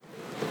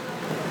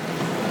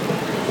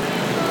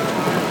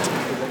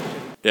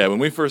Yeah, when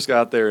we first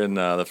got there in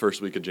the first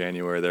week of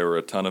January, there were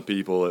a ton of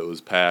people. It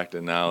was packed,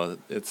 and now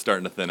it's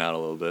starting to thin out a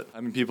little bit.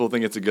 I mean, people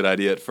think it's a good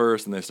idea at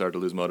first, and they start to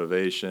lose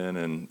motivation,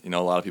 and a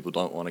lot of people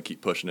don't want to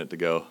keep pushing it to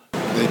go.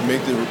 They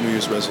make the New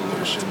Year's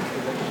resolution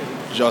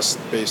just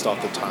based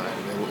off the time.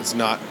 It's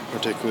not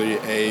particularly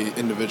a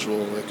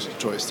individual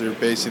choice. They're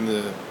basing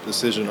the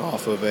decision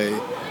off of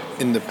a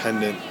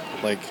independent,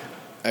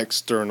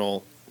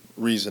 external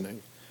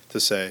reasoning to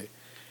say.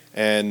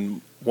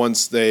 And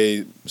once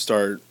they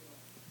start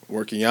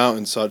working out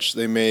and such,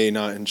 they may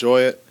not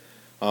enjoy it.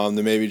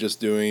 They may be just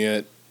doing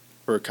it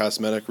for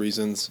cosmetic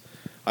reasons.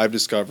 I've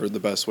discovered the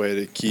best way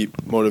to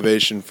keep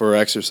motivation for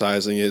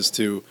exercising is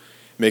to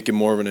make it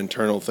more of an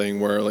internal thing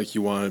where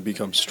you want to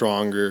become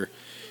stronger,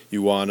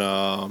 you want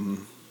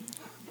to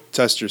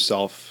test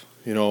yourself,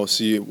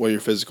 see what your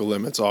physical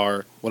limits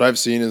are. What I've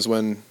seen is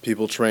when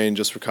people train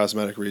just for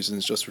cosmetic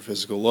reasons, just for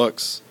physical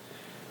looks,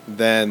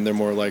 then they're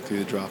more likely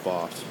to drop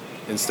off.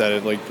 Instead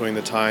of putting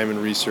the time and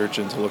research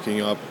into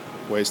looking up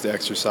ways to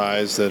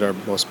exercise that are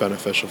most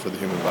beneficial for the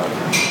human body.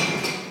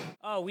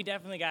 Oh, we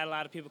definitely got a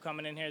lot of people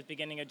coming in here at the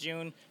beginning of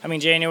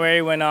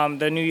January when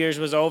the New Year's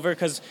was over,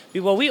 because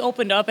we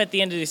opened up at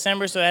the end of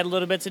December, so it had a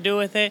little bit to do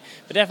with it,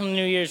 but definitely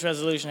New Year's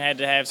resolution had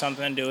to have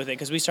something to do with it,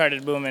 because we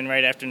started booming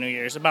right after New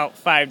Year's, about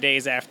 5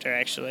 days after,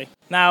 actually.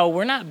 Now,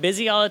 we're not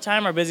busy all the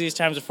time. Our busiest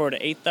times are 4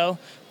 to 8, though,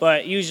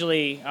 but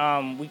usually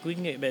we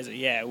can get busy.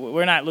 Yeah,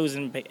 we're not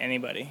losing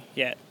anybody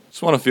yet.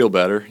 Just want to feel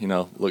better,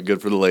 look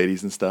good for the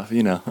ladies and stuff.